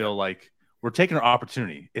 I just feel like we're taking our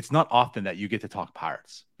opportunity. It's not often that you get to talk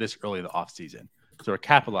Pirates this early in the offseason. So we're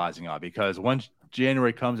capitalizing on it because once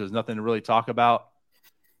January comes, there's nothing to really talk about.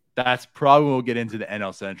 That's probably when we'll get into the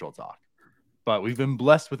NL Central talk. But we've been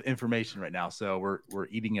blessed with information right now, so we're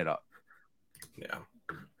eating it up. Yeah.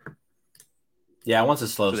 Yeah, once it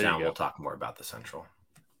slows down, we'll go. talk more about the Central.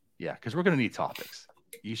 Yeah, because we're going to need topics.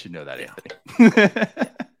 You should know that, Anthony.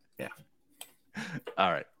 Yeah.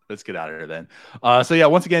 All right. Let's get out of here then. So, yeah,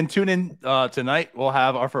 once again, tune in tonight. We'll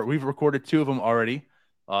have we've recorded 2 of them already.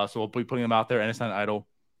 So we'll be putting them out there, and it's not idle.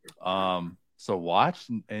 So watch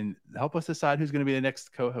and help us decide who's going to be the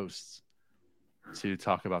next co-hosts to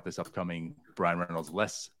talk about this upcoming Bryan Reynolds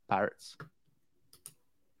less Pirates.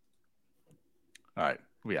 All right,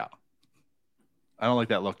 we out. I don't like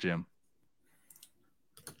that look, Jim.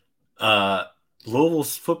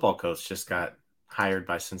 Louisville's football coach just got hired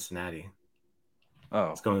by Cincinnati.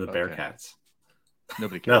 Oh, it's going to the Bearcats.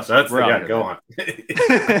 Nobody cares. No, so that's go on.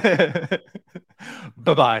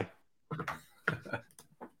 Bye-bye.